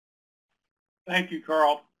Thank you,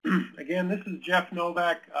 Carl. Again, this is Jeff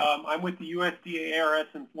Novak. I'm with the USDA ARS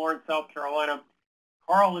in Florence, South Carolina.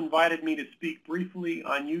 Carl invited me to speak briefly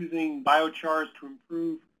on using biochars to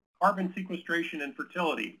improve carbon sequestration and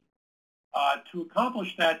fertility. To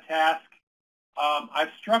accomplish that task,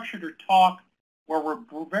 I've structured a talk where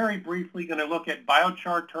we're very briefly going to look at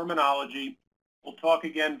biochar terminology. We'll talk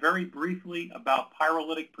again very briefly about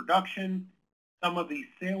pyrolytic production, some of the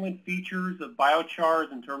salient features of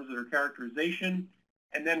biochars in terms of their characterization,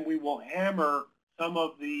 and then we will hammer some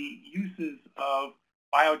of the uses of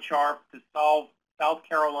biochar to solve South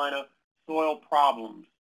Carolina soil problems.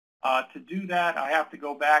 To do that, I have to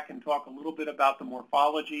go back and talk a little bit about the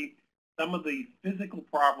morphology, some of the physical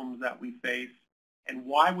problems that we face, and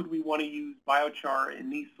why would we want to use biochar in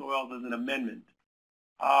these soils as an amendment.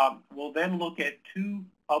 We'll then look at two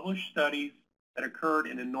published studies that occurred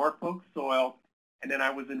in a Norfolk soil, and then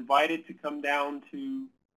I was invited to come down to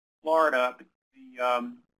Florida,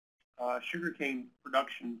 the sugarcane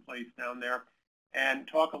production place down there, and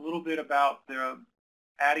talk a little bit about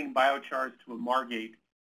adding biochars to a margate,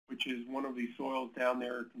 which is one of the soils down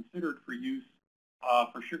there considered for use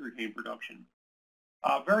for sugarcane production.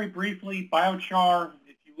 Very briefly, biochar,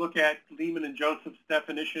 if you look at Lehman and Joseph's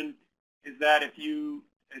definition, is that it's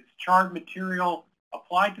charred material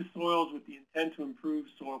applied to soils with the intent to improve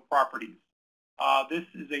soil properties. This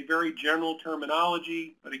is a very general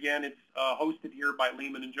terminology, but again, it's hosted here by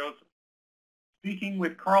Lehman and Joseph. Speaking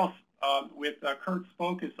with Kurt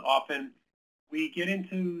Spokus often, we get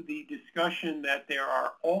into the discussion that there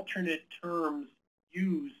are alternate terms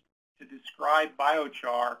used to describe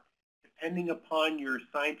biochar depending upon your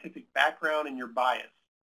scientific background and your bias.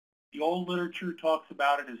 The old literature talks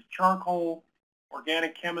about it as charcoal.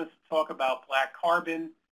 Organic chemists talk about black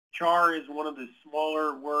carbon. Char is one of the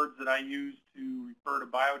smaller words that I use to refer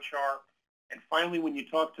to biochar. And finally, when you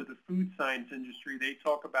talk to the food science industry, they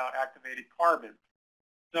talk about activated carbon.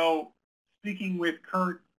 So speaking with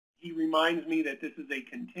Kurt, he reminds me that this is a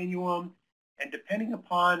continuum, and depending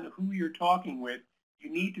upon who you're talking with, you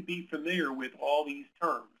need to be familiar with all these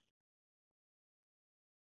terms.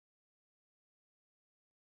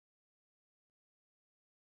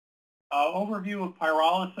 Overview of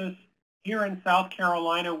pyrolysis. Here in South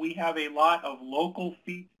Carolina, we have a lot of local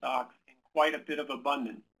feedstocks in quite a bit of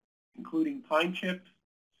abundance, including pine chips,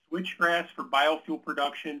 switchgrass for biofuel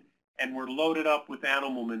production, and we're loaded up with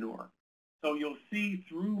animal manure. So you'll see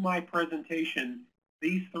through my presentation,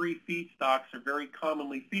 these three feedstocks are very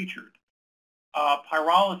commonly featured.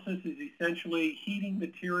 Pyrolysis is essentially heating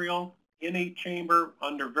material in a chamber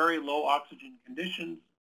under very low oxygen conditions.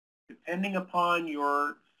 Depending upon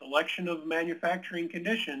your selection of manufacturing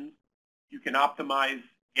conditions, you can optimize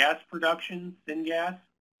gas production, syngas,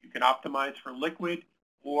 you can optimize for liquid,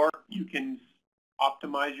 or you can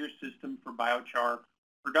optimize your system for biochar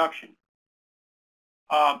production.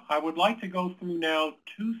 I would like to go through now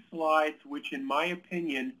two slides which, in my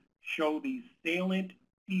opinion, show the salient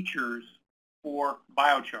features for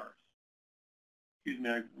biochars. Excuse me,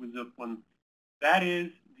 I was up one. That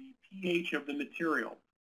is the pH of the material.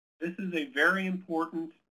 This is a very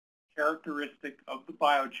important characteristic of the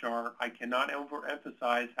biochar. I cannot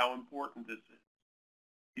overemphasize how important this is.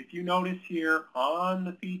 If you notice here on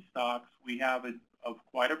the feedstocks, we have of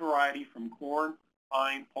quite a variety from corn,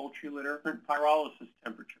 pine, poultry litter, different pyrolysis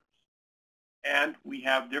temperatures. And we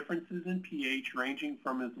have differences in pH ranging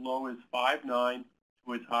from as low as 5.9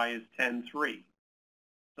 to as high as 10.3.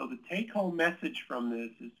 So the take-home message from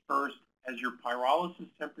this is, first, as your pyrolysis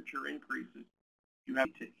temperature increases, you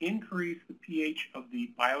have to increase the pH of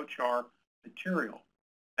the biochar material.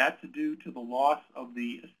 That's due to the loss of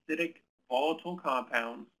the acidic volatile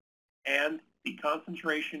compounds and the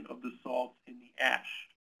concentration of the salts in the ash.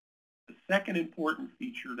 The second important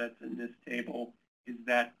feature that's in this table is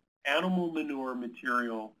that animal manure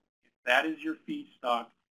material, if that is your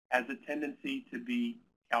feedstock, has a tendency to be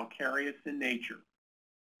calcareous in nature.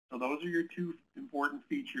 So those are your two important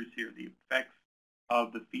features here, the effects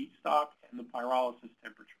of the feedstock and the pyrolysis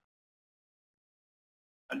temperature.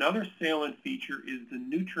 Another salient feature is the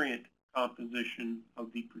nutrient composition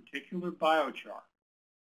of the particular biochar.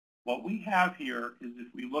 What we have here is,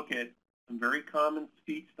 if we look at some very common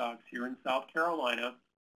feedstocks here in South Carolina,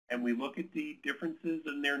 and we look at the differences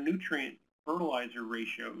in their nutrient fertilizer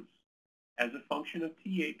ratios as a function of as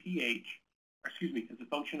a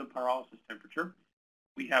function of pyrolysis temperature,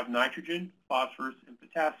 we have nitrogen, phosphorus, and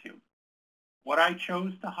potassium. What I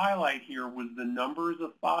chose to highlight here was the numbers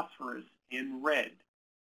of phosphorus in red.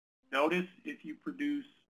 Notice if you produce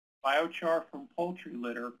biochar from poultry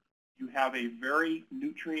litter, you have a very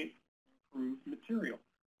nutrient-improved material,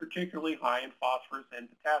 particularly high in phosphorus and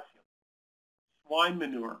potassium. Swine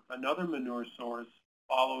manure, another manure source,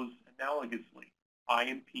 follows analogously, high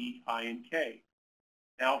in P, high in K.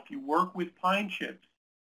 Now, if you work with pine chips,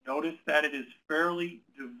 notice that it is fairly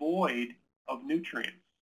devoid of nutrients.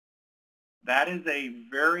 That is a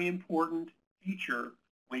very important feature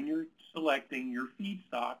when you're selecting your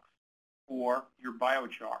feedstocks for your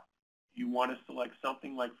biochar. You want to select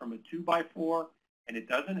something like from a 2x4 and it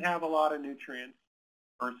doesn't have a lot of nutrients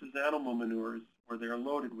versus animal manures where they're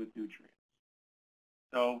loaded with nutrients.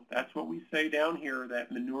 So that's what we say down here,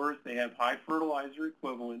 that manures, they have high fertilizer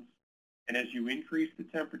equivalents, and as you increase the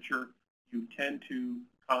temperature, you tend to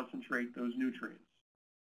concentrate those nutrients.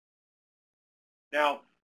 Now,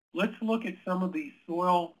 let's look at some of the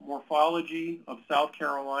soil morphology of South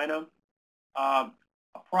Carolina.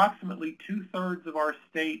 Approximately 2/3 of our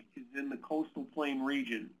state is in the coastal plain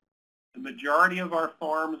region. The majority of our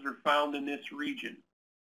farms are found in this region.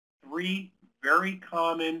 Three very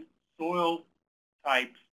common soil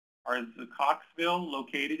types are the Coxville,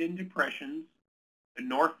 located in depressions, the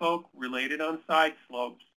Norfolk, related on side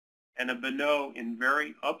slopes, and a Bonneau in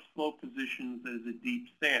very upslope positions as a deep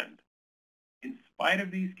sand. In spite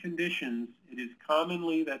of these conditions, it is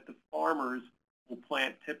commonly that the farmers will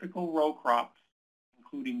plant typical row crops,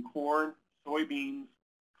 including corn, soybeans,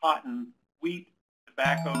 cotton, wheat,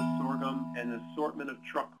 tobacco, sorghum, and an assortment of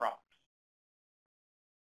truck crops.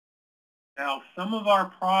 Now, some of our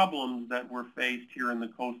problems that we're faced here in the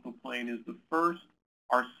coastal plain is the first,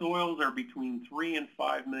 our soils are between 3 and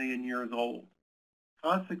 5 million years old.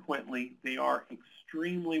 Consequently, they are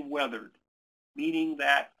extremely weathered, meaning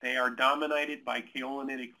that they are dominated by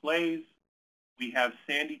kaolinitic clays. We have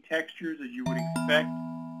sandy textures, as you would expect,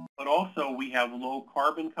 but also we have low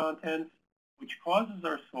carbon contents, which causes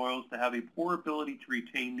our soils to have a poor ability to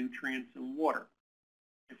retain nutrients and water.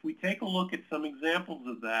 If we take a look at some examples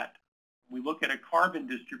of that, we look at a carbon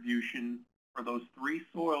distribution for those three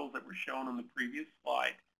soils that were shown on the previous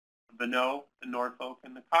slide, the Bonneau, the Norfolk,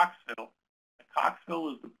 and the Coxville. The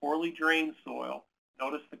Coxville is the poorly drained soil.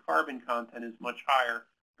 Notice the carbon content is much higher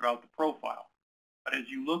throughout the profile. But as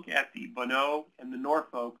you look at the Bonneau and the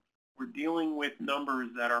Norfolk, we're dealing with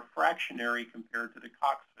numbers that are fractionary compared to the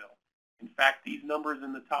Coxville. In fact, these numbers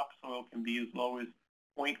in the topsoil can be as low as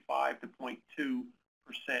 0.5 to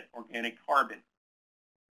 0.2% organic carbon.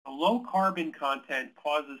 The low carbon content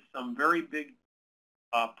causes some very big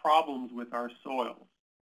problems with our soils.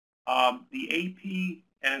 The AP,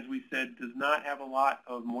 as we said, does not have a lot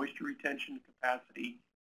of moisture retention capacity.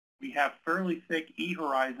 We have fairly thick E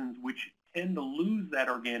horizons, which tend to lose that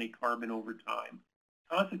organic carbon over time.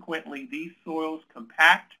 Consequently, these soils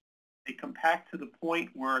compact. They compact to the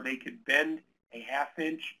point where they could bend a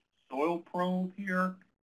 1/2-inch soil probe here.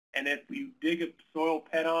 And if you dig a soil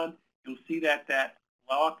pet on, you'll see that that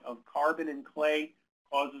lack of carbon and clay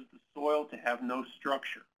causes the soil to have no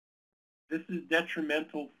structure. This is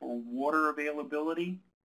detrimental for water availability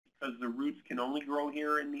because the roots can only grow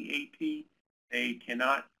here in the AP. They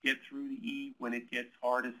cannot get through the E when it gets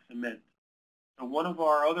hard as cement. So one of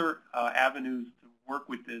our other avenues to work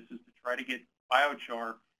with this is to try to get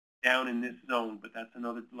biochar down in this zone, but that's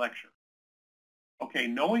another lecture. Okay,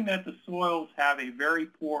 knowing that the soils have a very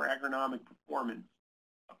poor agronomic performance,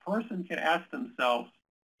 a person can ask themselves,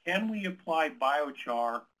 can we apply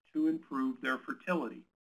biochar to improve their fertility?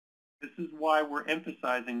 This is why we're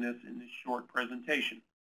emphasizing this in this short presentation.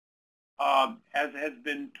 As has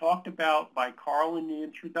been talked about by Carl in the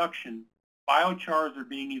introduction, biochars are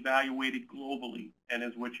being evaluated globally, and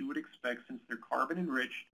as what you would expect since they're carbon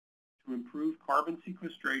enriched, to improve carbon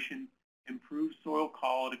sequestration, improve soil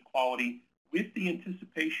quality with the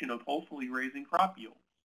anticipation of hopefully raising crop yields.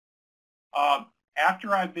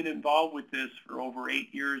 After I've been involved with this for over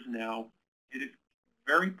 8 years now, it is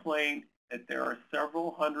very plain that there are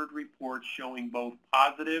several hundred reports showing both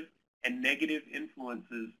positive and negative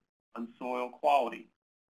influences on soil quality.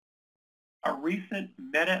 A recent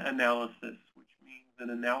meta-analysis, which means an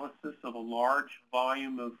analysis of a large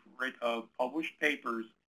volume of published papers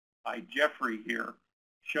by Jeffrey here,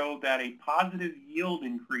 showed that a positive yield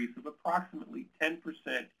increase of approximately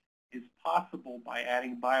 10% is possible by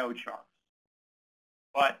adding biochar.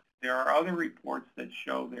 But there are other reports that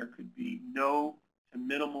show there could be no to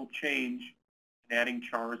minimal change in adding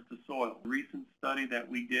chars to soil. A recent study that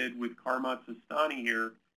we did with Karmat Sistani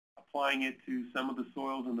here, applying it to some of the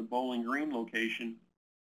soils in the Bowling Green location,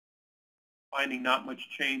 finding not much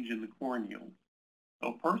change in the corn yield. So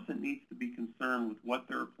a person needs to be concerned with what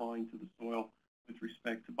they're applying to the soil with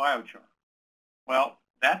respect to biochar. Well,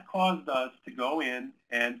 that caused us to go in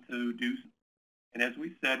and to do, and as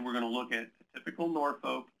we said, we're going to look at a typical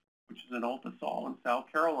Norfolk, which is an Ultasol in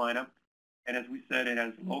South Carolina, and as we said, it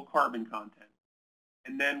has low carbon content.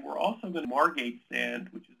 And then we're also going to Margate sand,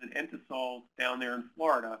 which is an entisol down there in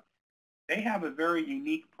Florida. They have a very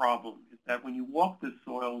unique problem, is that when you walk this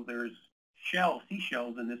soil, there's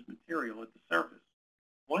seashells in this material at the surface.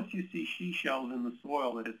 Once you see seashells in the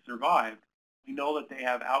soil that has survived, we know that they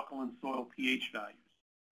have alkaline soil pH values.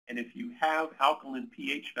 And if you have alkaline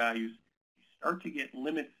pH values, you start to get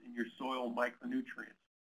limits in your soil micronutrients,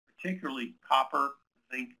 particularly copper,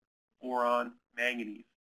 zinc, boron, manganese,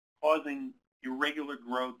 causing irregular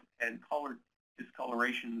growth and color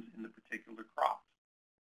discolorations in the particular crops.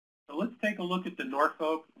 So let's take a look at the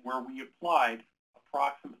Norfolk, where we applied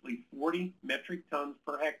approximately 40 metric tons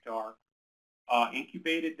per hectare,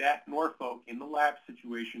 incubated that Norfolk in the lab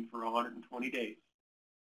situation for 120 days.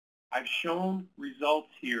 I've shown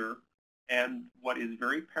results here, and what is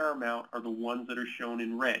very paramount are the ones that are shown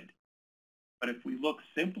in red. But if we look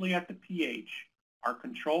simply at the pH, our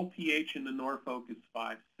control pH in the Norfolk is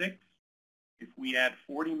 5.6. If we add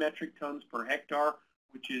 40 metric tons per hectare,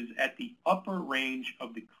 which is at the upper range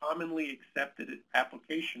of the commonly accepted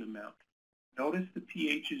application amount, notice the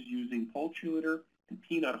pHs using poultry litter and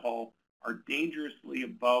peanut hull are dangerously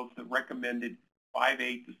above the recommended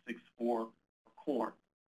 5.8 to 6.4 for corn.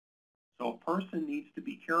 So a person needs to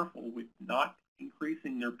be careful with not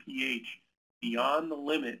increasing their pH beyond the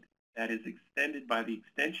limit that is extended by the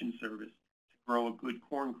Extension Service to grow a good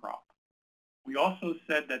corn crop. We also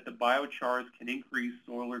said that the biochars can increase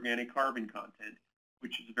soil organic carbon content,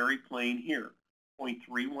 which is very plain here.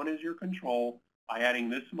 0.31 is your control. By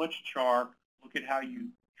adding this much char, look at how you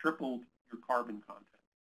tripled your carbon content.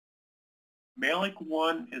 Malic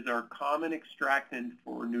 1 is our common extractant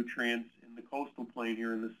for nutrients in the coastal plain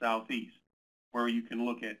here in the southeast, where you can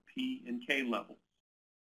look at P and K levels.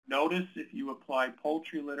 Notice if you apply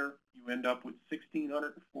poultry litter, you end up with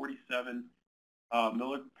 1,647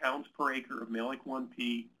 millipounds per acre of Malic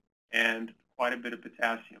 1P and quite a bit of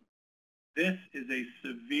potassium. This is a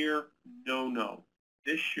severe no-no.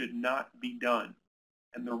 This should not be done.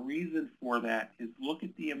 And the reason for that is look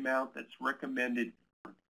at the amount that's recommended,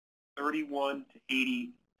 31 to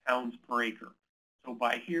 80 pounds per acre. So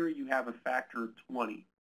by here you have a factor of 20.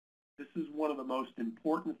 This is one of the most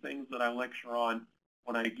important things that I lecture on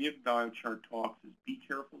when I give biochar talks is be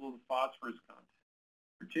careful of the phosphorus content,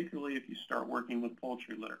 particularly if you start working with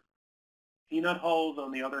poultry litter. Peanut hulls,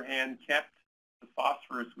 on the other hand, kept the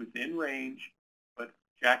phosphorus within range, but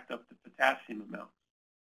jacked up the potassium amount.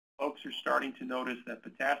 Folks are starting to notice that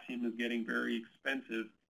potassium is getting very expensive,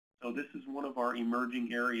 so this is one of our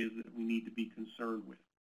emerging areas that we need to be concerned with.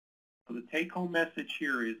 So the take-home message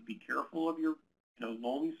here is be careful of your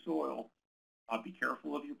loamy soil, be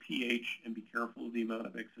careful of your pH, and be careful of the amount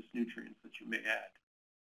of excess nutrients that you may add.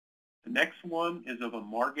 The next one is of a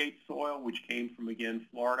Margate soil, which came from, again,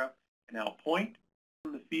 Florida and Al Point.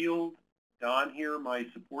 In the field, Don here, my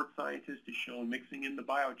support scientist, is shown mixing in the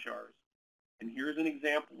biochars. And here's an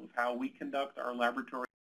example of how we conduct our laboratory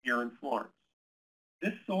here in Florence.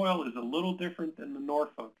 This soil is a little different than the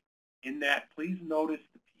Norfolk in that please notice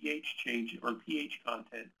the pH change or pH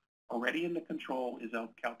content already in the control is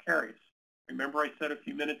calcareous. Remember I said a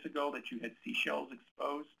few minutes ago that you had seashells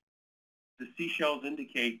exposed? The seashells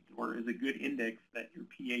indicate, or is a good index, that your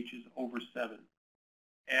pH is over 7.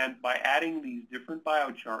 And by adding these different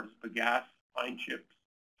biochars, bagasse, pine chips,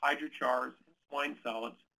 hydrochars, and swine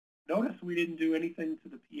solids, notice we didn't do anything to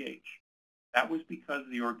the pH. That was because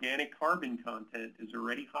the organic carbon content is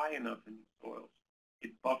already high enough in these soils.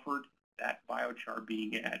 It buffered that biochar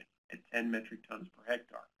being added at 10 metric tons per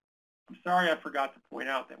hectare. I'm sorry I forgot to point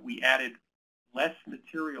out that we added less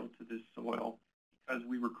material to this soil because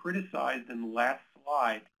we were criticized in the last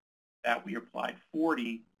slide that we applied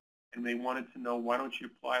 40, and they wanted to know why don't you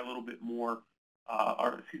apply a little bit more,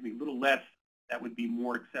 a little less, that would be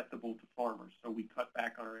more acceptable to farmers. So we cut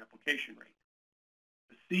back on our application rate.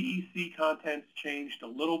 The CEC contents changed a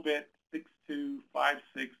little bit, 6.2,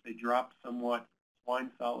 5.6, they dropped somewhat,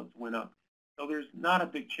 swine solids went up. So there's not a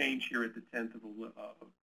big change here at the 10th of a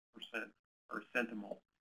percent or centimole.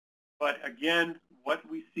 But again, what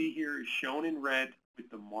we see here is shown in red with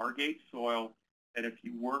the Margate soil, that if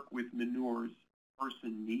you work with manures, a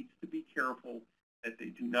person needs to be careful that they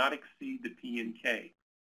do not exceed the P and K.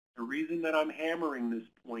 The reason that I'm hammering this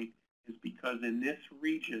point is because in this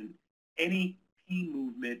region, any P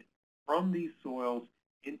movement from these soils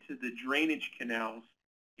into the drainage canals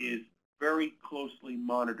is very closely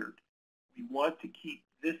monitored. We want to keep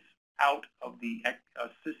this out of the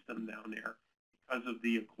system down there because of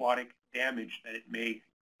the aquatic damage that it may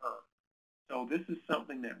occur. So this is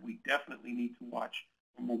something that we definitely need to watch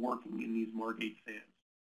when we're working in these Margate sands.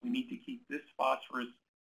 We need to keep this phosphorus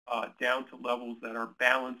down to levels that are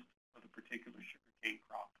balanced for the particular sugarcane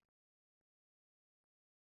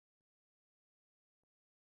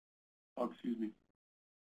Oh, excuse me.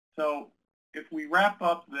 So if we wrap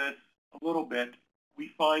up this a little bit,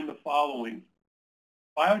 we find the following.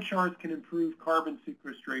 Biochars can improve carbon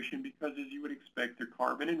sequestration because, as you would expect, they're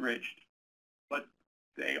carbon enriched, but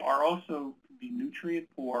they are also can be nutrient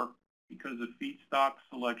poor because of feedstock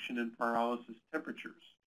selection and pyrolysis temperatures.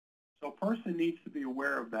 So a person needs to be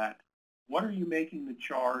aware of that. What are you making the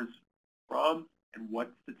chars from, and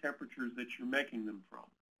what's the temperatures that you're making them from?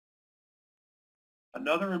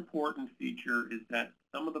 Another important feature is that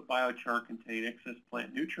some of the biochar contain excess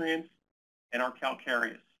plant nutrients and are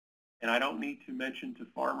calcareous. And I don't need to mention to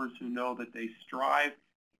farmers who know that they strive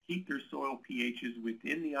to keep their soil pHs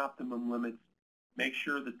within the optimum limits, make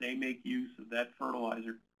sure that they make use of that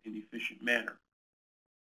fertilizer in an efficient manner.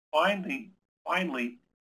 Finally,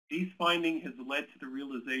 these findings has led to the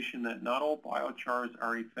realization that not all biochars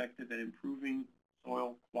are effective at improving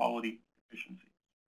soil quality